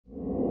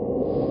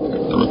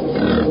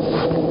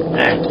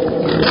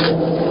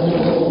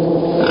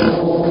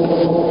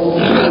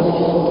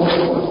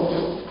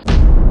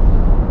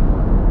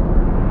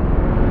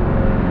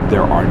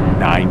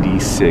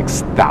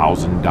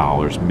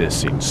$26,000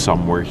 missing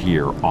somewhere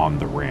here on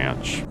the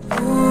ranch.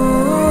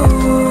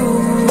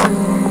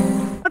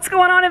 What's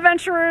going on,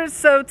 adventurers?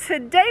 So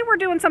today we're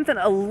doing something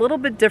a little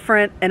bit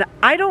different, and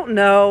I don't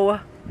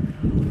know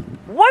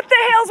what the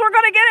hells we're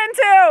gonna get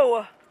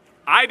into.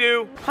 I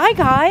do. Hi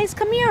guys,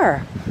 come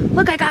here.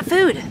 Look, I got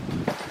food.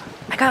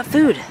 I got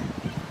food.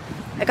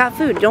 I got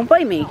food. Don't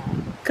bite me.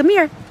 Come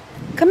here.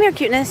 Come here,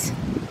 cuteness.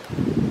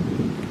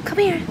 Come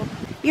here.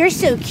 You're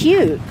so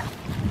cute.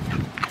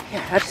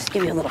 Here, I'll just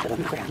give you a little bit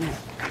on the ground.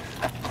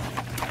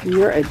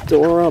 You're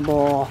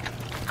adorable.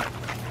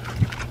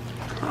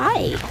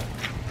 Hi.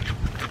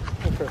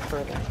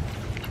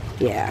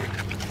 Yeah.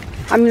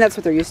 I mean, that's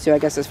what they're used to, I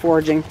guess, is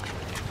foraging.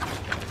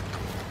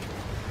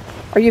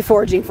 Are you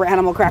foraging for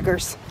animal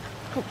crackers?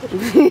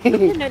 No,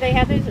 they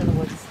have those in the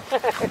woods.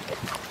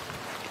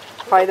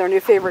 Probably their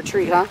new favorite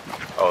treat, huh?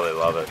 Oh, they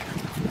love it.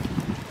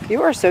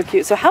 You are so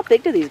cute. So how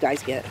big do these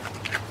guys get?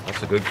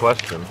 That's a good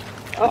question.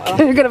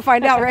 You're going to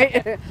find out,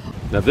 right?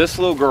 Now this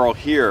little girl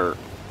here,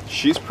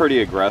 she's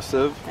pretty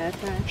aggressive. That's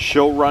right.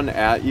 She'll run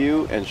at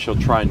you and she'll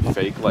try and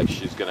fake like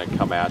she's gonna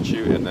come at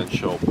you, and then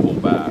she'll pull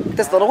back.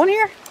 This little one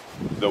here?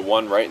 The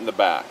one right in the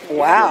back.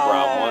 Wow. The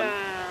brown one.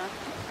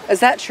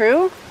 Is that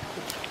true?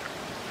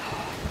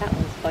 That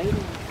one's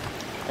biting.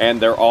 And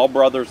they're all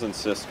brothers and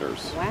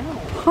sisters. Wow.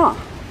 Huh.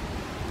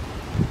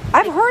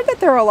 I've heard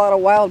that there are a lot of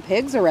wild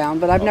pigs around,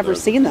 but I've never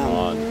seen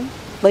them.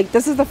 Like,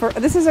 this is the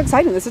first. This is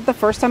exciting. This is the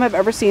first time I've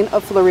ever seen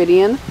a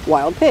Floridian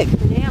wild pig.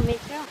 Yeah, me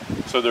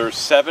too. So there's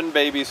 7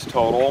 babies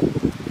total.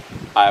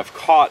 I've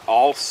caught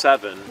all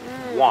 7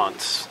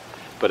 once,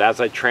 but as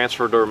I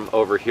transferred them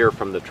over here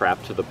from the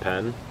trap to the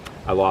pen,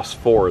 I lost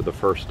 4 the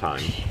first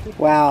time.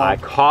 Wow. I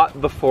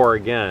caught the 4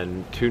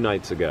 again 2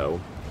 nights ago,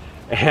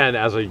 and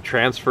as I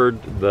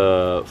transferred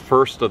the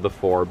first of the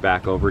 4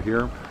 back over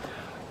here,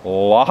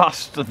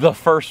 lost the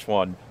first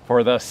one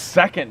for the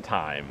second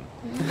time.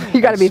 You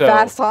got to be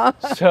fast, huh?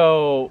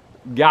 So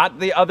got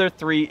the other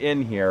 3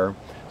 in here.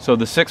 So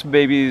the 6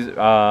 babies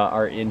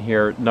are in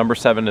here. Number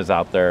 7 is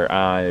out there.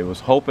 I was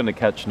hoping to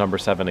catch number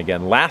 7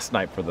 again last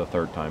night for the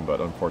 3rd time,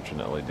 but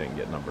unfortunately didn't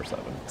get number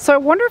 7. So I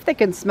wonder if they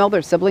can smell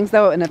their siblings,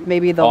 though, and if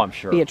maybe they'll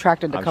be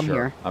attracted to come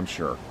here. I'm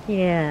sure.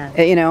 Yeah.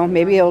 You know,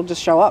 maybe it'll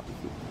just show up.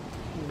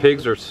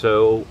 Pigs are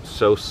so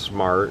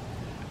smart.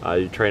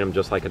 You train them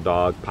just like a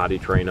dog. Potty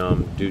train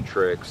them, do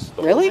tricks.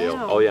 Really?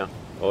 Wow. Oh yeah.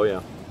 Oh yeah.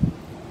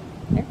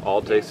 All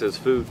it takes is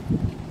food.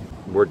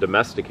 We're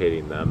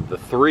domesticating them. The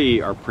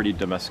 3 are pretty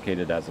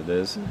domesticated as it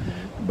is,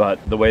 but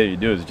the way you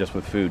do it is just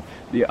with food.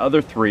 The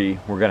other 3,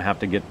 we're going to have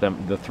to get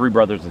them, the 3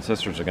 brothers and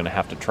sisters are going to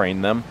have to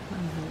train them,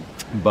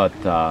 but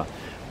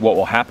what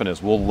will happen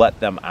is we'll let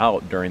them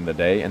out during the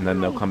day, and then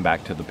they'll come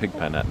back to the pig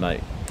pen at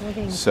night.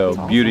 So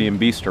Beauty and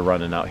Beast are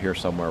running out here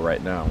somewhere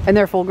right now. And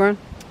they're full grown?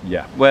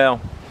 Yeah, well,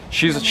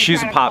 she's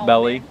a pot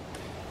belly,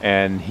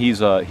 and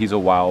he's a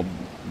wild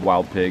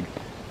pig,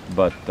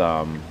 but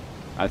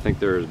I think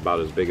they're about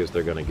as big as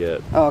they're gonna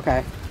get. Oh,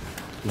 okay.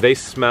 They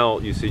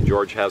smell, you see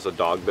George has a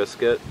dog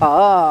biscuit.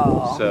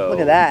 Oh, so look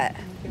at that.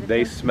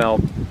 They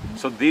smell,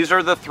 so these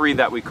are the 3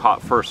 that we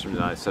caught first, and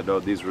I said, oh,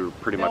 these were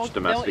pretty much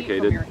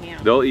domesticated.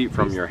 They'll eat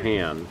from your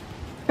hand.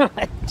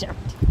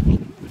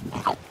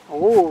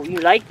 Oh, you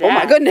like that? Oh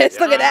my goodness,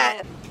 look at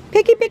that.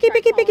 Piggy, piggy,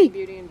 piggy, piggy.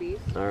 Beauty and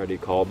Beast. I already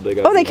called. They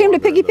got Oh, they came to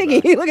piggy, piggy.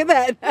 Look at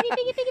that. Piggy,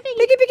 piggy, piggy, piggy.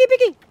 Piggy, piggy,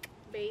 piggy.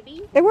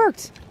 Baby. It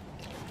worked.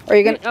 Are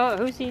you gonna? Oh,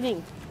 who's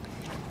eating?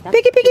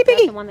 Piggy, piggy,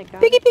 piggy. The one that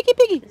got Piggy, piggy,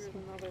 piggy.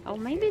 Oh,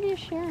 maybe they're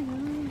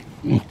sharing.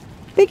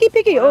 Piggy,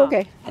 piggy. Wow. Oh,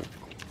 okay.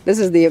 This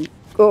is the.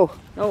 Oh.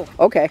 Oh.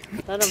 Okay.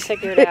 Let them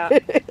figure it out.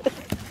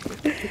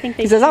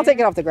 He says, "I'll take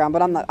it off the ground,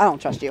 but I'm not. I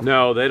don't trust you."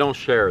 No, they don't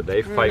share.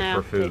 They fight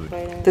No, for food.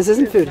 This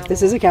isn't food.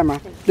 This is a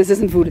camera. This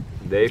isn't food.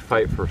 They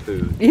fight for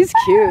food. He's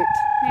cute.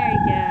 There you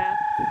go.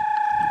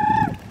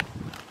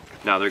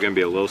 Now they're going to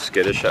be a little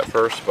skittish at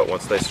first, but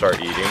once they start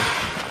eating.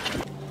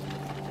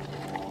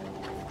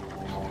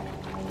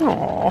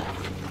 Aww.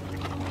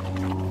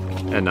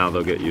 And now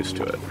they'll get used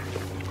to it.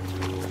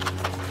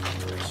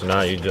 So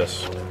now you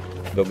just,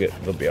 they'll be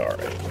all right.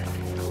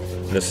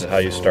 And this is how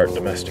you start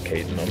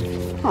domesticating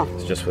them. Huh.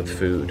 It's just with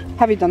food.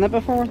 Have you done that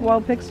before with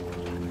wild pigs?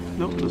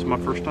 Nope, this is my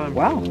first time.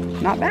 Wow,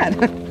 not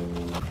bad.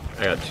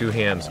 I got 2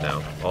 hands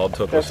now. All it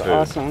took was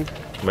That's food. awesome.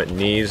 Went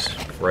knees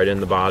right in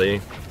the body.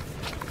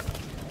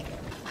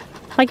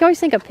 Like, I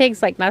always think of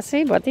pigs like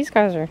messy, but these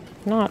guys are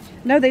not.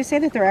 No, they say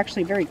that they're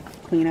actually very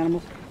clean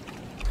animals.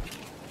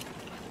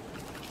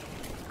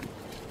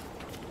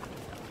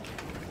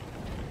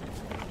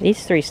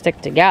 These 3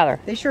 stick together.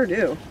 They sure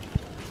do.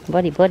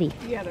 Buddy, buddy.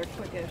 Yeah, they're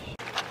quickish.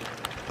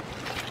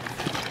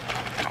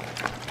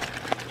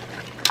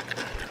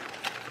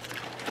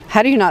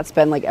 How do you not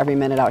spend like every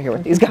minute out here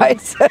with these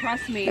guys?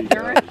 Trust me,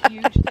 they're a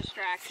huge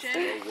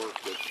distraction.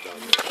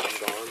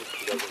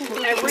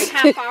 Every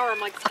half hour, I'm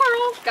like,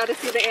 squirrel, gotta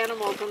see the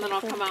animals, and then I'll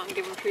come out and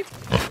give them treats.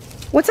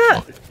 What's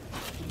up?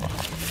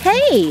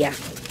 Hey,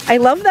 I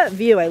love that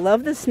view. I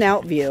love the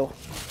snout view.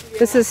 Yeah.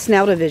 This is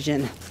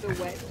snout-o-vision. The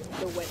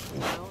wet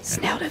snout.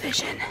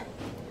 Snout-o-vision.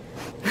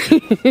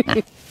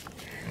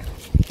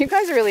 You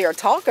guys really are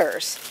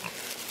talkers.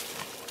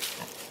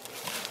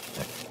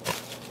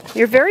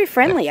 You're very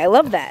friendly. I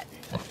love that.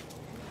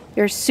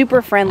 You're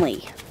super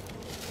friendly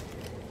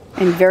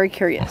and very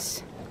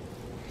curious.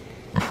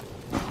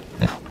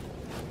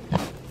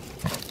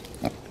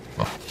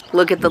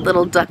 Look at the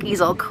little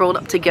duckies all curled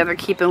up together,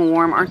 keeping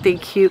warm. Aren't they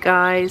cute,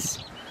 guys?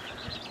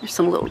 There's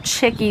some little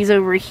chickies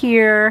over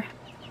here.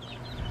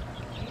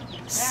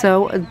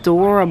 So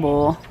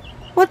adorable.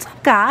 What's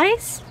up,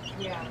 guys?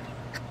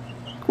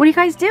 What are you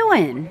guys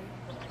doing?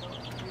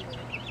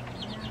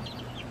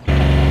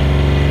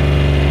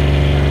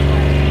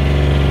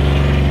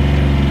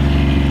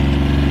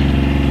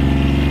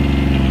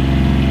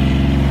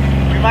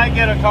 We might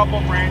get a couple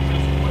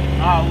branches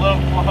a little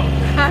close.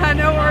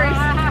 No worries.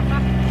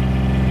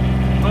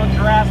 A little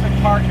Jurassic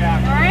Park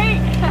action.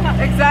 Right?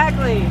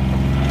 Exactly.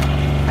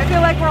 I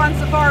feel like we're on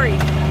safari.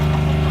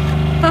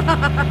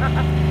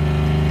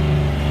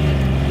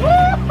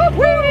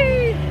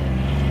 Whee!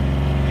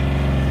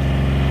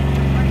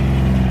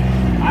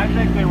 I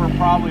think they were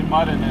probably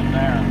mudding in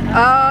there.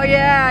 Oh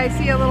yeah, I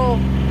see a little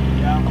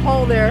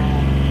hole there.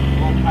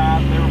 Little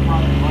path, they were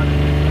probably mudding in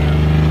there.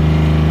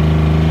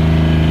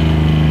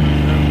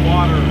 There's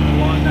water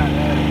along that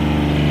edge.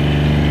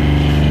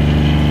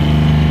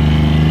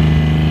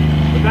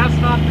 But that's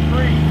not the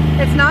creek.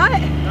 It's not?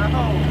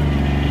 No.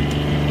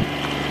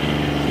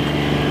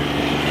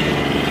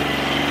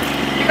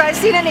 You guys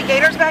seen any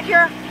gators back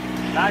here?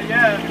 Not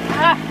yet.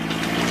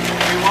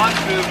 We want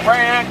to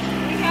branch. We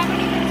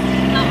haven't even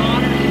seen the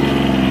otters.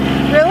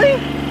 Really?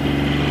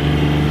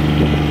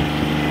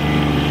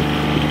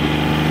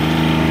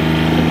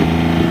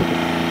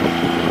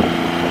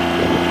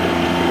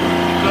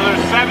 So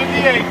there's 70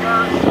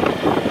 acres,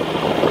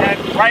 and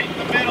right in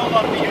the middle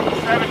of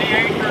the 70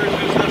 acres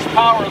is this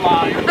power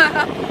line.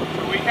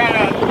 So we kind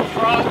of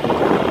front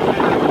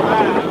and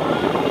back.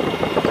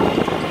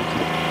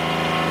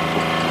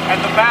 And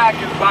the back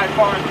is by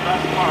far the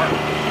best part.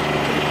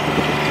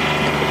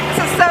 This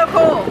is so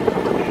cool.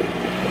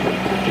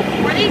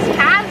 Were these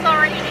calves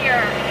already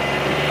here?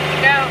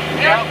 No.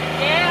 Yep.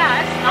 Yeah,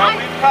 that's Well,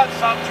 nice. we've cut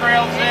some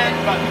trails in,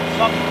 but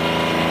some,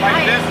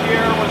 like this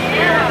here was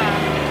here.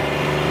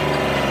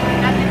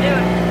 How'd you do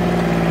it?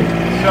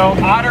 So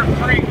Otter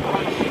Creek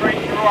runs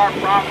straight through our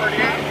property.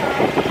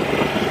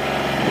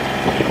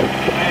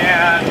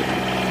 And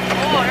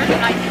Oh, there's a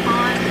nice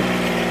pond.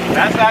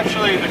 that's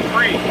actually the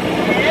creek.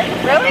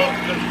 Really?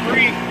 So the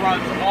creek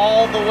runs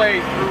all the way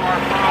through our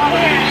Oh,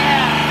 property.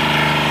 yeah.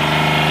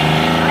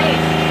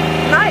 Nice.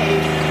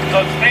 Nice.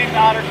 So it's named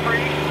Otter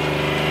Creek.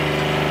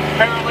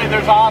 Apparently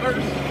there's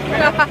otters. We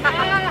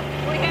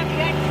have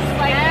eggs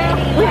like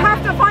We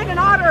have to find an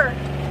otter.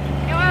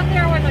 go out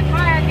there with a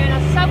kayak and a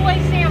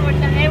Subway sandwich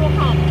and they will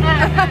come.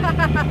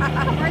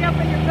 Right up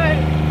in your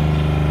boat.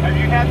 Have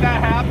you had that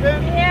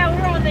happen? Yeah,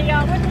 we were on the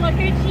with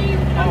Lagucci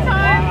one Oh,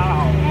 time.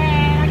 wow.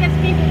 And I guess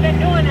people have been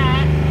doing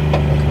that.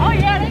 Oh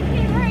yeah, they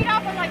came right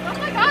up. I'm like, oh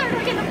my god,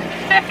 we're getting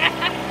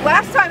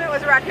Last time it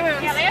was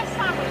raccoons. Yeah, last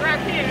time was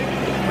raccoons.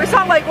 We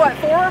saw like what,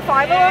 4 or 5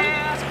 of them?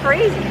 Yeah. It's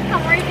crazy.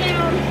 Come right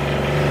down.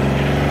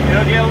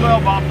 It'll get a little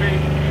bumpy.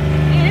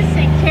 Yeah, this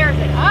thing tears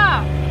it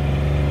up.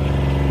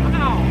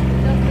 Wow.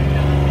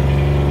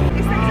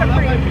 These things Oh, are that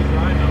pretty. might be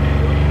dry enough.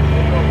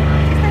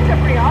 These things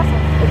are pretty awesome.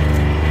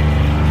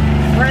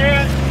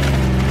 Branch.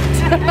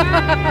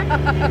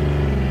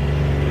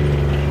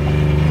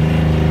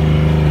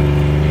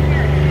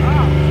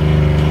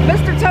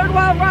 Mr. Toad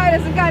Wild Ride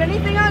hasn't got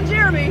anything on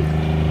Jeremy.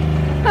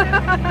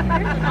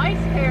 There's a nice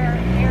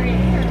area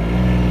here.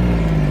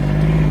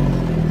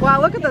 Wow,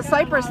 look at the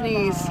cypress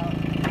knees.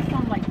 That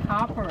sounds like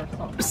copper or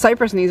something.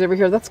 Cypress knees over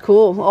here. That's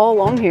cool. All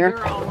along here.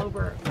 They're all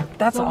over.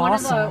 That's So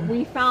awesome.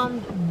 we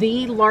found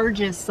the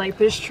largest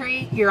cypress tree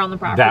here on the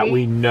property. That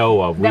we know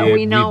of. That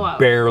we know of.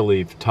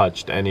 barely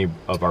touched any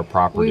of our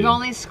property. We've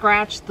only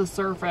scratched the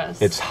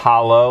surface. It's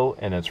hollow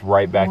and it's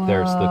right back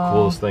there. It's the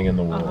coolest thing in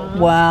the world.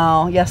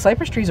 Wow. Yeah,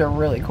 cypress trees are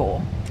really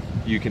cool.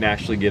 You can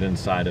actually get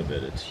inside of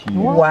it. It's huge.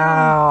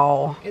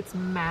 Wow. It's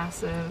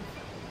massive.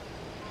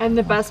 And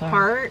the best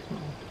part,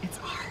 it's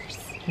ours.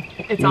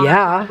 It's on Yeah.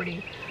 our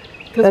property.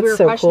 Because That's we were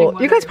so questioning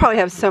cool. You guys whether- probably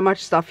have so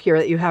much stuff here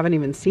that you haven't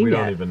even seen We yet.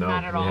 don't even know.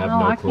 Not at all. We have No,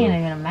 no I clue. can't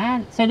even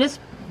imagine. So this,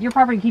 your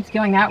property keeps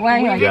going that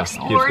way? We've Like, Yeah, keeps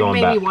explored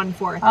going maybe back.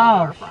 1/4 of Oh,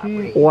 our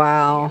property.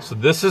 Wow. So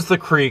this is the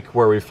creek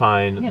where we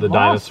find Get the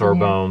lost dinosaur in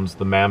here. bones,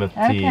 the mammoth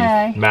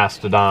Okay. teeth,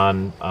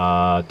 mastodon,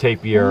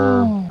 tapir.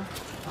 Oh.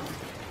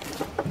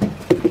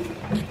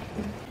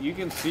 You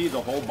can see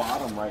the whole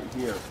bottom right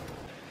here.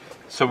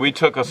 So we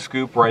took a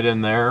scoop right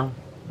in there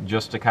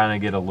just to kind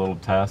of get a little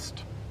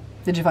test.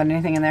 Did you find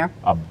anything in there?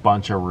 A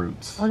bunch of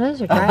roots. Oh,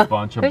 those are A great.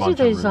 bunch of Those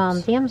are roots.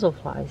 those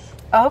damselflies.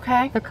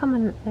 Okay. They're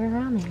coming, they're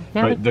around there.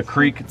 Now Right, the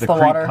creek the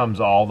water. comes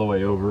all the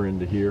way over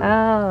into here.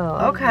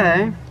 Oh.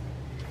 Okay.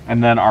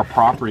 And then our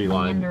property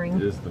line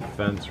Meandering. is the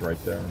fence right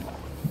there.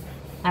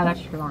 Oh,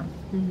 that's your line.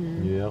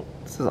 Yep.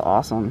 This is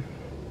awesome.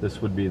 This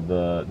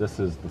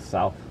is the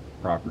south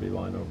property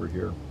line over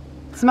here.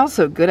 It smells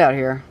so good out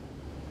here.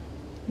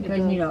 You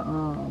guys need a,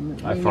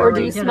 I Or do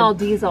farted. you smell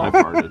diesel? I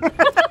farted.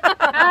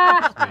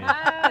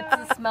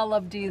 smell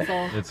of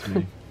diesel. It's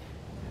me.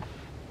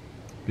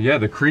 But yeah,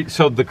 the creek.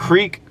 So the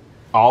creek,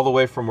 all the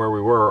way from where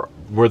we were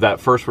that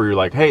first where you're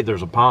like, hey,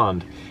 there's a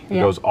pond. It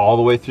goes all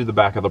the way through the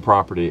back of the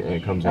property, and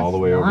it comes all the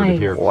way over to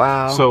here.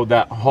 Wow. So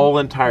that whole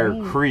entire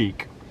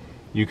creek,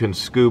 you can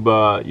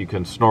scuba, you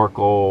can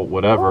snorkel,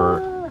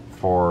 whatever,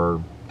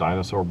 for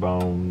dinosaur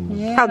bones.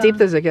 Yeah. How deep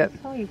does it get?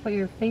 Oh, you put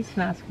your face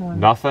mask on.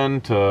 Nothing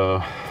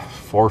to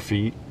 4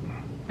 feet.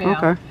 Yeah.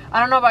 Okay. I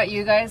don't know about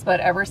you guys, but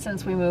ever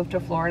since we moved to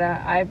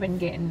Florida, I've been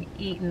getting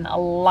eaten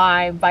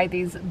alive by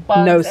these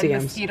bugs and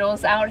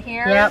mosquitoes out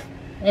here. Yep.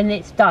 And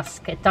it's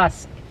dusk at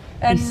dusk.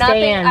 And You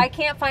nothing, stand. I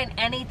can't find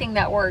anything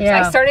that works.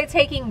 Yeah. I started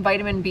taking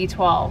vitamin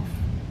B12.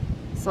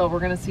 So we're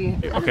going to see.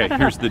 Okay,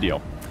 here's the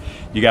deal.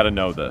 You got to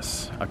know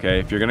this, okay?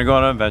 If you're going to go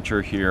on an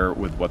adventure here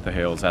with what the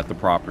Hales at the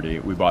property,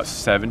 we bought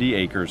 70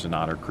 acres in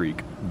Otter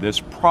Creek. This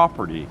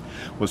property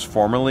was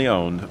formerly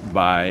owned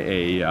by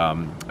a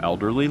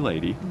elderly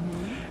lady.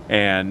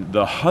 And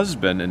the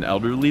husband, an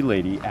elderly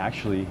lady,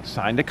 actually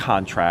signed a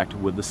contract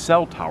with the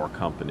cell tower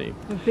company.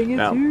 The thing is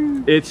now,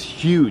 huge. It's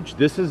huge.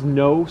 This is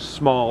no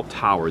small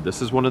tower.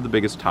 This is one of the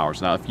biggest towers.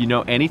 Now, if you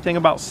know anything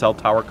about cell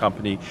tower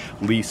company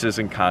leases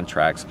and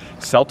contracts,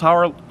 cell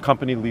tower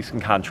company lease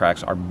and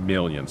contracts are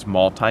millions,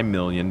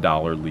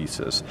 multi-million-dollar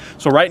leases.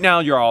 So right now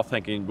you're all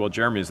thinking, well,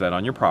 Jeremy, is that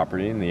on your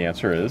property? And the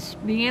answer is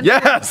The answer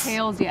yes. is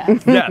Hales,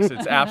 yes. Yes,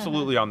 it's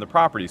absolutely on the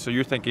property. So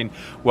you're thinking,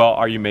 well,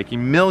 are you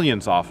making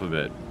millions off of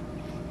it?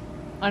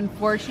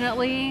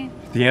 Unfortunately,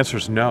 The answer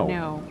is no.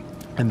 no.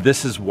 And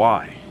this is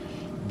why.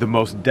 The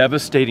most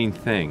devastating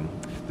thing,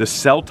 the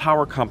cell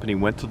tower company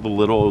went to the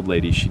little old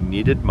lady, she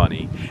needed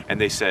money,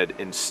 and they said,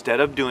 instead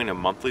of doing a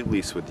monthly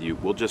lease with you,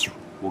 we'll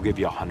give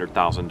you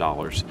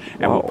 $100,000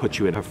 and we'll put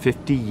you in a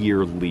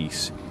 50-year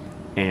lease.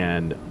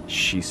 And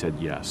she said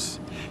yes.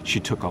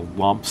 She took a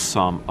lump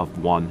sum of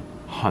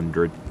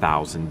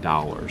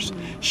 $100,000.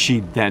 She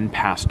then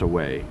passed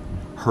away.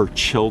 Her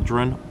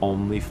children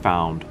only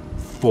found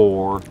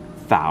 $4,000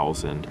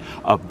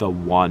 of the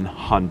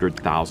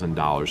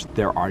 $100,000.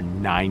 There are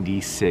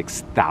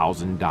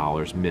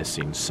 $96,000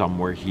 missing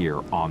somewhere here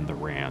on the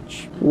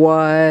ranch.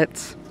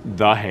 What?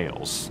 The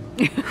Hales.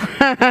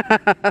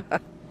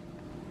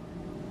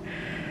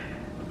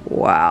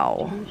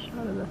 Wow.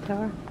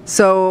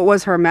 So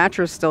was her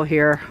mattress still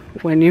here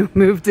when you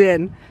moved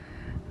in?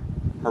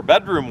 Her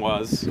bedroom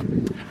was.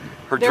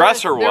 Her There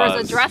dresser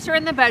was a dresser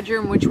in the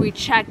bedroom, which we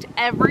checked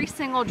every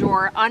single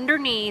drawer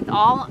underneath,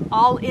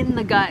 all in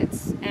the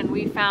guts, and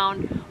we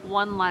found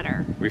one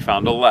letter. We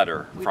found a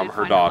letter We from did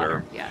her find a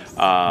daughter. letter, yes.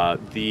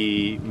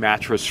 The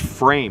mattress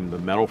frame, the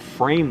metal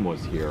frame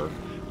was here.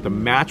 The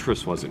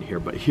mattress wasn't here,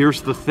 but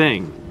here's the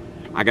thing.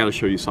 I gotta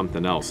show you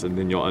something else and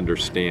then you'll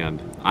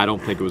understand. I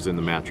don't think it was in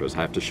the mattress.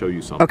 I have to show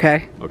you something.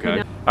 Okay.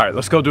 Okay? All right,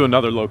 let's go to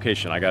another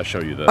location. I gotta show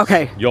you this.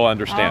 Okay. You'll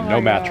understand. Oh No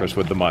my mattress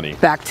with the money.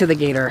 Back to the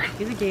gator.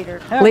 To the gator.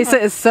 Lisa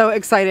is so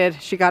excited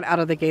she got out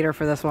of the gator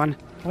for this one.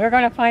 We're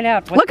going to find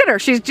out. Look at her.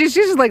 She's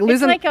just like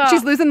losing. like a-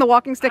 She's losing the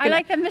walking stick. I and-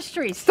 like the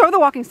mysteries. Throw the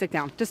walking stick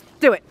down. Just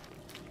do it.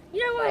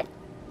 You know what?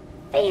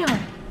 Damn.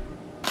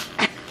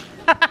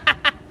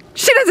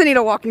 She doesn't need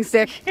a walking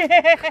stick.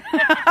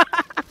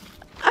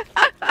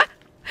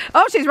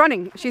 Oh, she's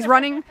running. She's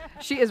running.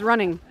 She is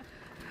running.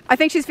 I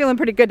think she's feeling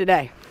pretty good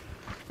today.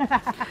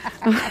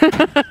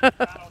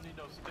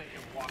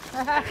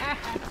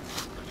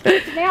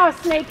 Now a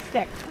snake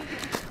stick.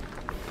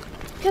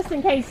 Just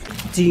in case.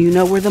 Do you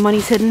know where the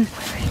money's hidden?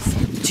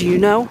 Do you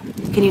know?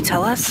 Can you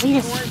tell us?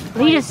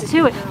 Lead us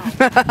to it.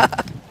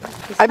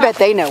 I bet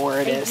they know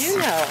where it They is. do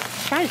know.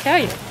 I'm trying to tell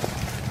you.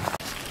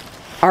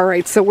 All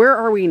right, so where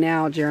are we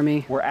now,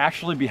 Jeremy? We're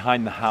actually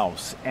behind the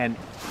house, and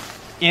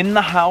in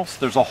the house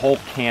there's a whole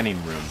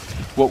canning room.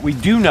 What we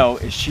do know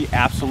is she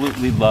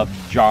absolutely loved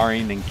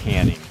jarring and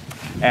canning.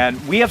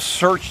 And we have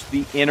searched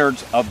the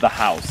innards of the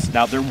house.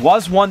 Now there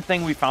was one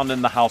thing we found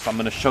in the house. I'm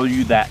gonna show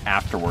you that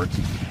afterwards.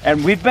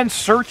 And we've been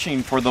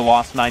searching for the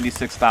lost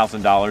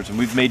 $96,000 and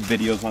we've made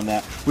videos on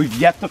that. We've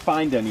yet to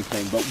find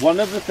anything, but one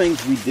of the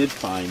things we did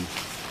find,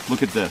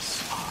 look at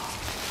this.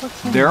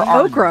 There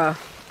are Okra.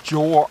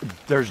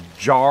 there's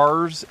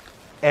jars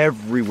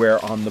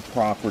everywhere on the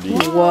property.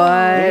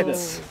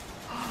 What?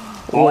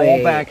 All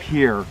Wait. back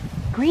here.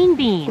 Green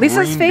beans.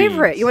 Lisa's Green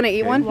favorite. beans. You want to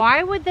eat Okay. one?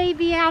 Why would they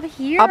be out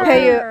here? I'll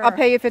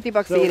pay you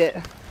 $50 to eat it.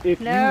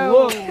 If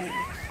No. you look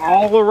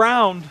all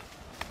around,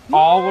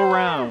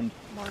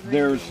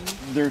 there's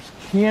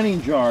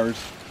canning jars.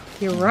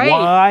 You're right.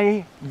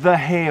 Why the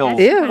hell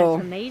Ew.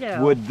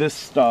 Tomato. would this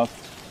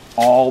stuff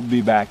all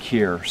be back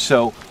here?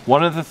 So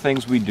one of the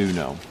things we do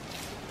know,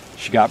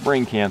 she got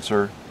brain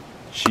cancer,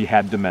 she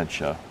had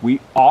dementia. We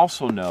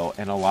also know,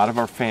 and a lot of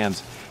our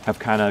fans have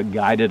kind of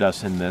guided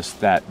us in this,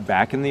 that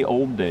back in the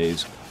old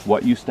days,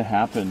 what used to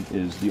happen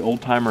is the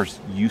old timers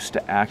used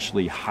to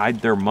actually hide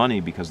their money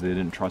because they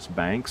didn't trust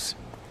banks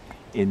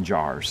in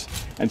jars.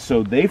 And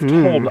so they've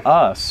told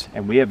us,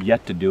 and we have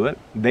yet to do it,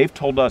 they've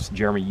told us,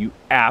 Jeremy,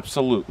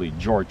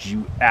 George,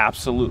 you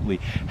absolutely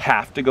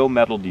have to go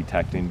metal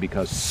detecting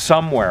because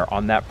somewhere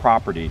on that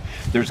property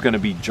there's going to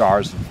be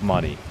jars of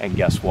money. And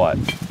guess what?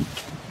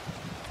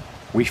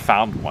 We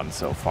found one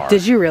so far.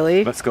 Did you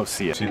really? Let's go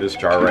see it. See this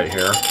jar right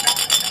here?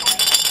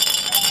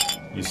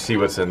 You see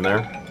what's in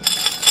there?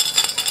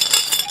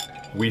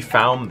 We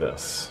found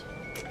this.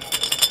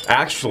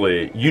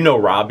 Actually, you know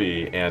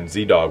Robbie and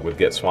Z-Dog would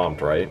get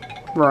swamped, right?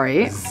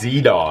 Right.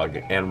 Z-Dog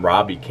and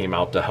Robbie came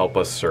out to help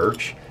us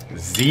search.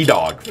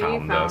 Z-Dog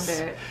found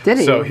this. Did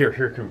he? So here,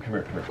 come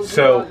here.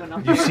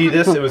 So you see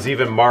this? It was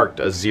even marked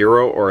a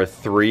 0 or a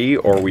 3,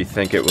 or we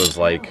think it was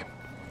like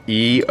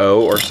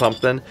EO or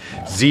something.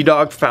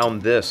 Z-Dog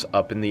found this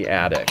up in the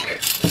attic.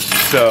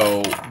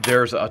 So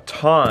there's a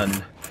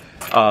ton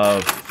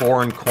of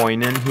foreign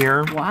coin in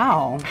here.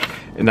 Wow.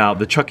 Now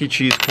the Chuck E.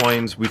 Cheese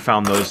coins, we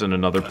found those in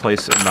another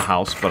place in the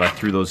house, but I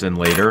threw those in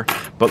later.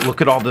 But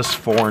look at all this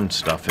foreign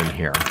stuff in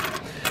here.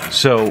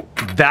 So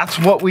that's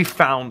what we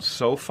found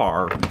so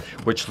far,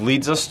 which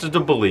leads us to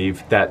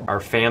believe that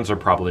our fans are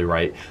probably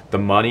right. The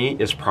money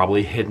is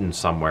probably hidden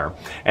somewhere.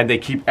 And they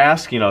keep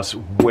asking us,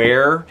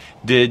 where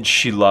did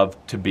she love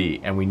to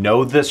be? And we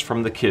know this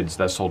from the kids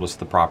that sold us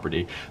the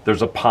property.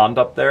 There's a pond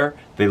up there.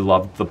 They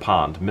loved the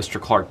pond. Mr.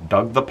 Clark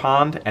dug the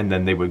pond, and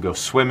then they would go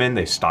swimming.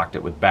 They stocked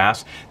it with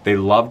bass. They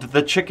loved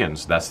the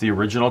chickens. That's the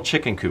original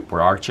chicken coop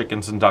where our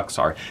chickens and ducks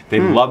are. They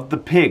loved the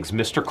pigs.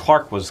 Mr.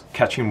 Clark was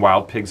catching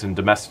wild pigs and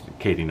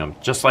domesticating them,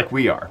 just like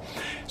we are.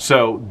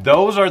 So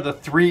those are the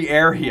 3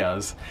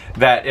 areas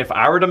that if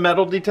I were to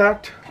metal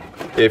detect,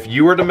 if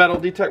you were to metal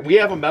detect, we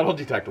have a metal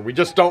detector. We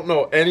just don't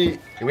know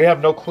we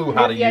have no clue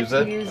how to use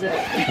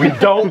it. We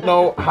don't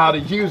know how to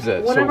use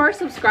it. One of our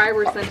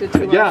subscribers sent it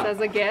to us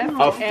as a gift.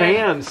 A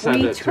fan sent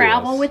it to us. We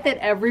travel with it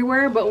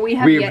everywhere, but we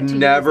have yet to use it. We've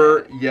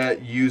never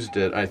yet used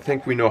it. I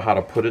think we know how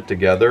to put it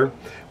together,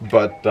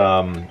 but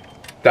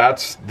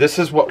this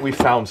is what we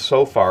found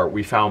so far.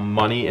 We found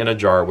money in a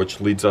jar, which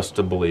leads us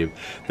to believe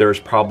there's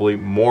probably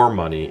more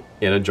money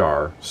in a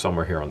jar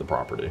somewhere here on the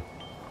property.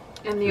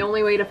 And the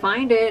only way to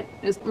find it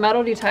is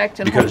metal detect,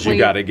 and because you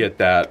got to get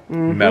that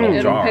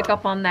metal jar. Pick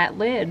up on that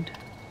lid.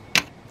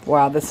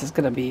 Wow, this is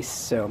going to be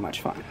so much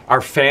fun.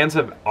 Our fans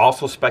have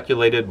also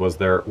speculated, was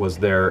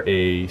there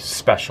a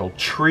special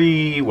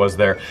tree?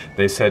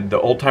 They said the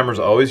old timers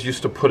always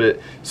used to put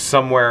it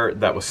somewhere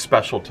that was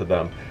special to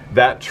them.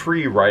 That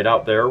tree right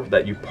out there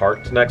that you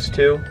parked next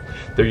to,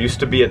 there used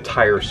to be a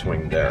tire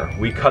swing there.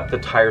 We cut the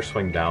tire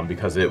swing down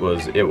because it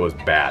was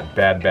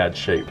bad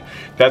shape.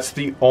 That's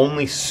the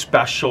only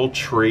special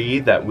tree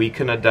that we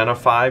can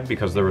identify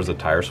because there was a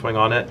tire swing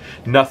on it.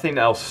 Nothing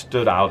else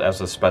stood out as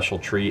a special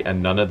tree,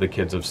 and none of the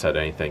kids have said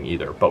anything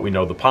either. But we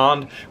know the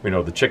pond, we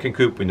know the chicken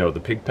coop, we know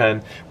the pig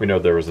pen, we know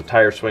there was a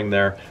tire swing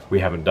there. We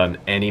haven't done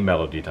any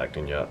metal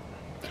detecting yet.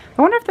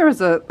 I wonder if there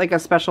was a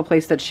special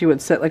place that she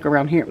would sit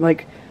around here,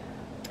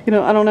 you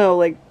know, I don't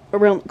know,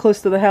 around close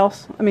to the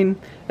house. I mean,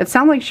 it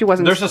sounded like she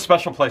wasn't. There's a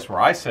special place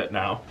where I sit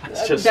now.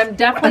 It's just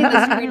definitely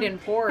the screened-in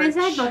porch. Is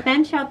that a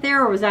bench out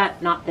there, or was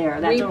that not there?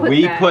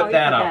 We put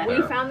that out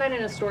there. We found that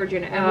in a storage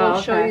unit, and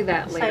we'll show you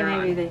that later.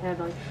 Maybe they had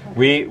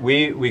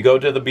we go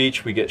to the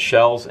beach, we get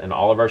shells, and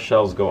all of our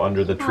shells go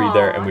under the tree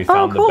there, and we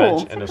found the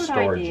bench in a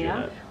storage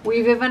unit.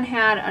 We've even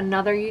had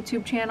another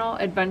YouTube channel,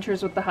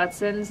 Adventures with the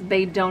Hudsons.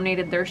 They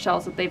donated their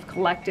shells that they've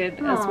collected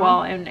as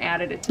well and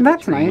added it to the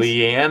tree. Nice.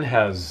 Leanne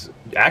has,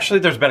 actually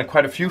there's been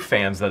quite a few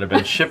fans that have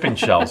been shipping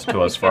shells to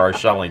us for our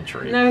shelling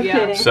tree. No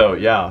kidding. So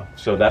yeah,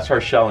 so that's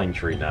our shelling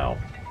tree now.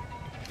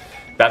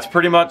 That's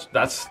pretty much,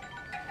 there's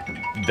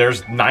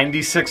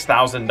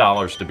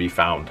 $96,000 to be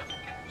found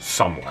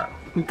somewhere.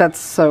 That's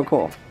so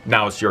cool.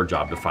 Now it's your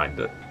job to find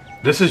it.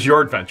 This is your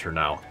adventure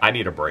now. I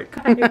need a break.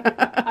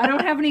 I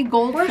don't have any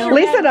gold.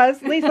 Lisa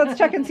does. Lisa, let's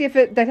check and see if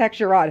it detects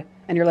your rod.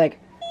 And you're like,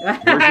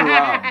 where's your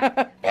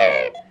rod?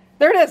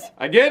 There it is.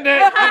 I'm getting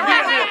it. I'm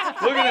getting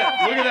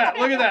it.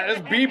 Look at that.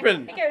 It's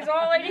beeping. It goes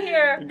all the way to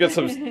here. Get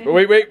some.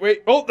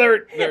 Wait. Oh,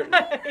 there.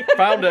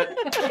 Found it.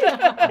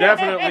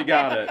 Definitely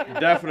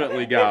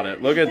got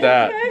it. Look at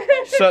that.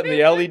 Shutting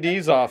the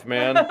LEDs off,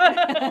 man.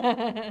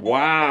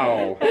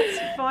 Wow. It's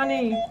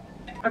funny.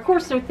 Of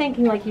course, they're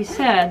thinking, like you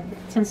said,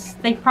 since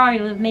they probably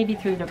lived maybe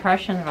through the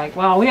Depression, they're like,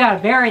 well, we gotta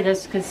bury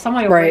this because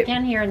somebody will break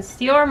in here and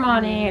steal our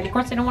money. And of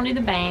course, they don't want to do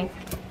the bank.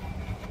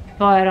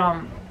 But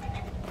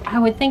I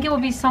would think it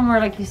would be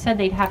somewhere, like you said,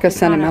 they'd have to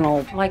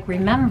sentimental,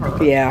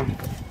 remember. Yeah.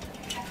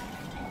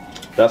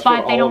 That's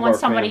but they don't want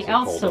somebody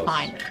else to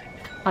find it.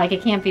 Like,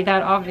 it can't be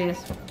that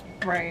obvious.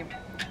 Right.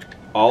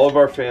 All of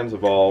our fans have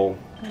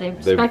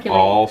they've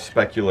all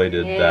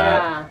speculated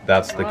that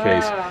that's the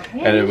case.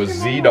 And it was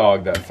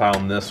Z-Dog that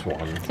found this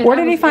one. Where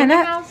did he find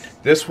that?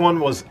 This one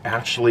was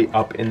actually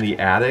up in the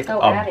attic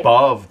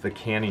above the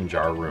canning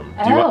jar room.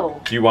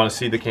 Do you want to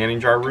see the canning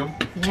jar room?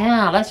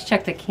 Yeah, let's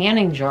check the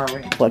canning jar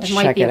room. Let's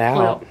check it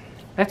out.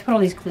 I have to put all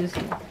these clues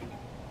in.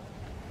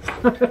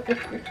 That's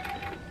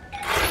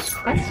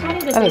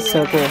funny that is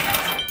so cool.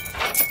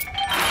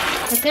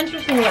 It's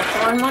interesting that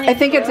foreign money. I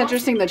think it's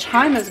interesting the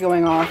chime is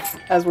going off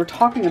as we're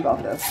talking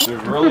about this.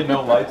 There's really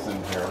no lights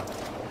in here.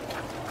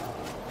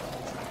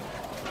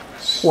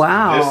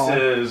 Wow.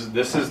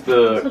 This is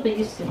the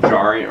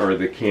jarring or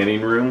the canning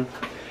room,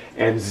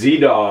 and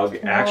Z-Dog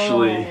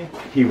actually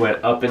he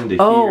went up into here.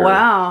 Oh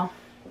wow.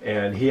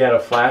 and he had a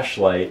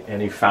flashlight,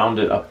 and he found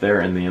it up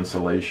there in the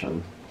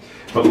insulation.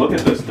 But look at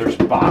this. There's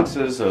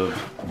boxes of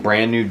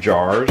brand new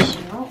jars.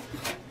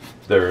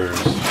 There's...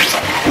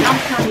 I'll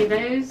show you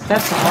those.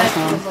 That's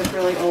awesome. Those look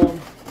really old.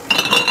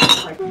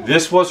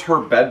 This was her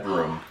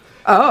bedroom.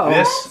 Oh.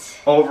 This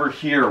over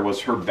here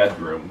was her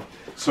bedroom.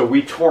 So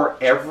we tore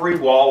every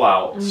wall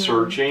out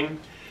searching.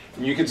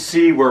 You can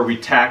see where we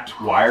tacked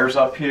wires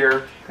up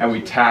here and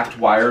we tacked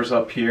wires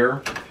up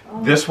here.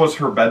 This was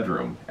her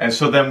bedroom. And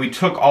so then we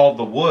took all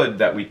the wood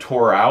that we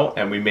tore out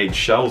and we made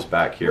shelves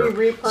back here.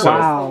 We repurposed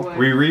Wow. the wood.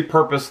 We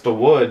repurposed the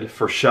wood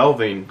for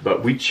shelving,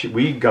 but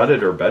we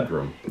gutted her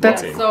bedroom.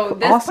 That's So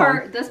this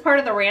awesome. this part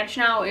of the ranch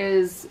now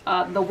is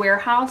the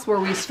warehouse where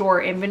we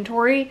store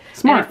inventory.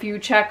 Smart. And if you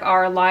check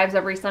our lives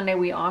every Sunday,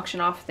 we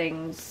auction off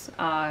things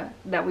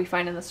that we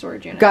find in the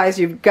storage unit. Guys,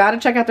 you've got to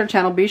check out their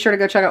channel. Be sure to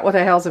go check out What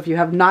the Hales if you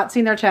have not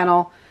seen their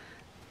channel.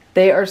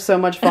 They are so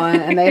much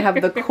fun, and they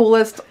have the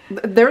coolest...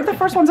 They're the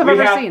first ones I've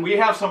ever seen. We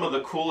have some of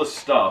the coolest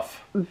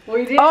stuff.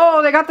 We did.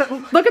 Oh, they got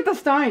the... Look at the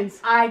Steins.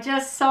 I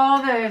just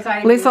saw those.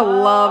 I Lisa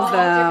love loves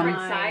them.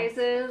 Different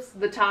sizes.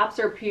 The tops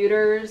are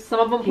pewters. Some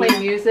of them play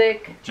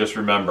music. Just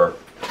remember,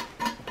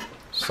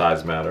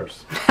 size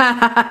matters.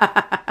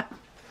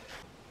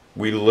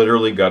 We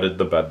literally gutted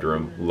the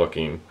bedroom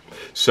looking.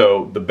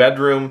 So the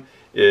bedroom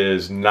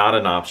is not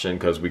an option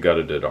because we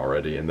gutted it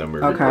already, and then we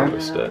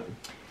repurposed it.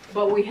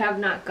 But we have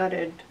not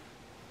gutted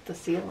the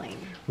ceiling.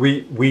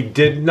 We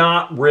did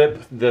not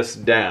rip this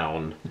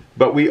down,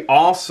 but we're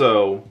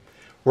also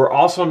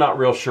not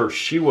real sure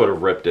she would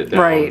have ripped it down.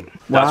 Right.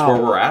 That's Wow.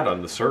 where we're at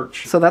on the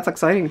search. So that's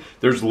exciting.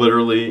 There's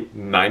literally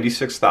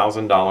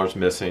 $96,000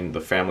 missing.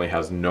 The family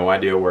has no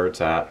idea where it's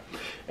at.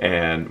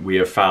 And we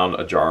have found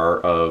a jar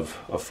of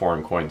a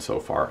foreign coin so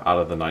far out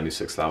of the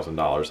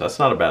 $96,000. That's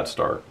not a bad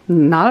start.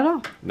 Not at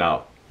all.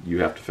 Now, you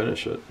have to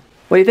finish it.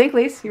 What do you think,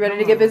 Lise? You ready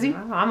to get busy?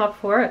 I'm up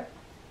for it.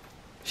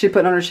 She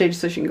put on her shades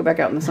so she can go back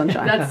out in the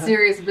sunshine. That's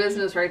serious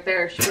business right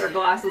there. She put her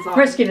glasses on.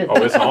 Risking it.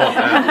 Oh, it's on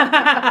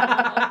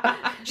now.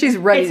 She's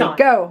ready It's to on.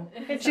 go.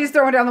 It's She's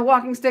throwing down the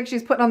walking stick.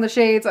 She's putting on the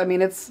shades. I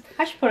mean, it's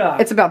I should put a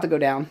about to go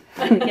down.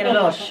 get a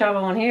little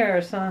shovel in here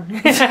or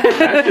something.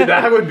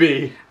 That would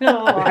be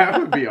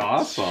Oh.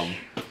 awesome.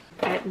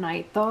 At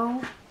night,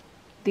 though,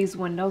 these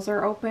windows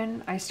are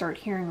open. I start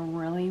hearing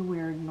really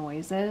weird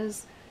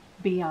noises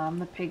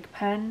beyond the pig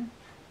pen.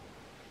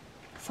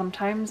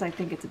 Sometimes I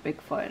think it's a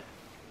Bigfoot.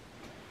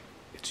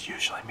 It's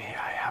usually me.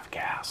 I have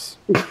gas.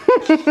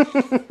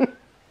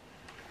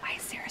 I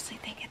seriously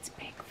think it's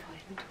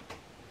Bigfoot.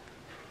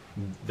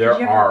 There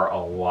Did you are a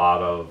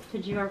lot of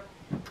Did you ever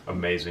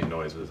amazing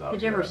noises out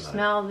Did you here ever at night.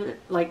 smell the,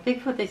 like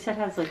Bigfoot? They said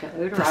has like an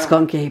odor. The I don't-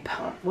 skunk ape.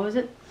 What was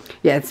it?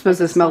 Yeah, it's supposed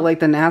to smell like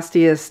the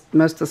nastiest,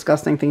 most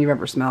disgusting thing you've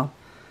ever smelled.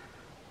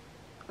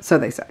 So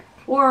they say.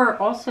 Or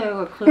also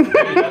a clue.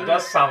 That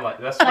does sound like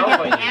that smells Like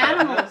like if the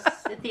animals,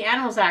 if the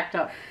animals act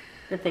up,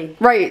 that they.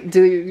 Right.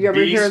 Do you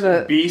ever hear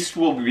the... Beast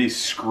will be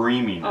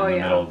screaming in the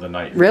middle of the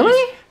night.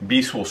 Really?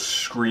 Beast will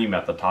scream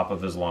at the top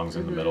of his lungs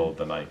in the middle of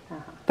the night.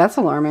 That's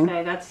alarming.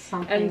 Okay, that's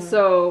something. And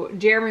so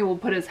Jeremy will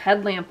put his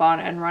headlamp on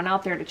and run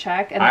out there to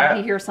check, and then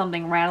he hears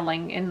something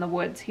rattling in the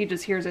woods. He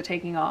just hears it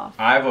taking off.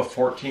 I have a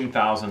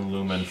 14,000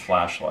 lumen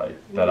flashlight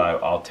that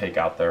I'll take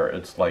out there.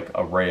 It's like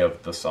a ray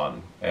of the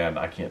sun, and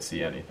I can't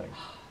see anything.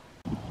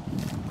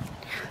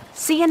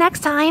 See you next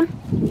time.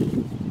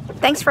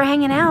 Thanks for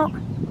hanging out.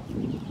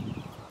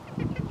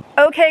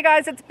 Okay,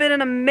 guys, it's been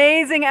an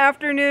amazing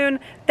afternoon.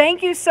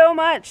 Thank you so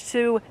much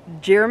to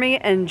Jeremy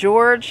and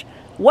George.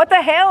 What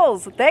the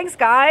Hales? Thanks,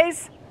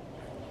 guys.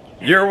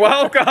 You're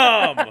welcome.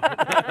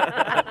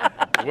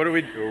 What are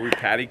we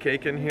patty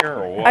caking here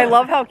or what? I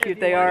love how cute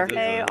they are.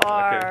 They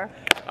are.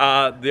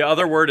 The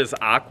other word is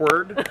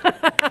awkward,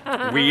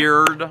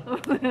 weird.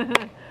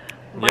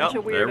 Bunch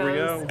of weirdos. There we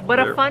go. But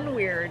a fun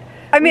weird.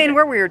 I mean,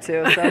 we're weird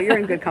too, so you're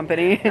in good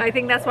company. I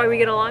think that's why we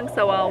get along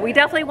so well. We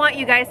definitely want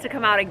you guys to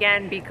come out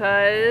again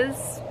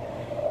because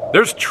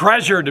There's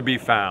treasure to be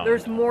found.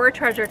 there's more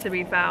treasure to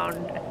be found.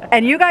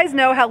 And you guys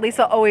know how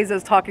Lisa always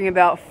is talking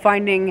about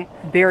finding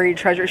buried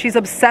treasure. She's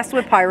obsessed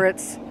with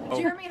pirates.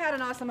 Jeremy had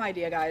an awesome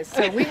idea, guys.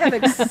 So we have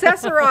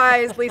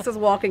accessorized Lisa's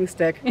walking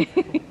stick.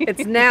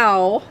 It's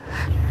now...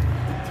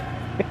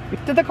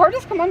 Did the car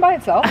just come on by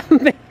itself?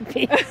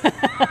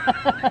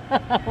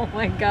 Oh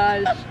my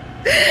gosh.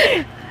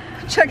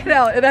 Check it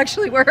out. It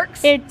actually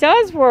works. It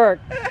does work.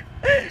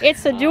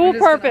 It's a dual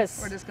purpose.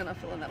 We're just gonna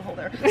fill in that hole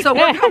there. So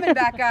we're coming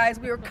back, guys.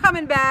 We are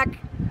coming back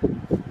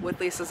with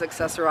Lisa's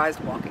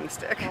accessorized walking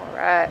stick. All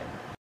right.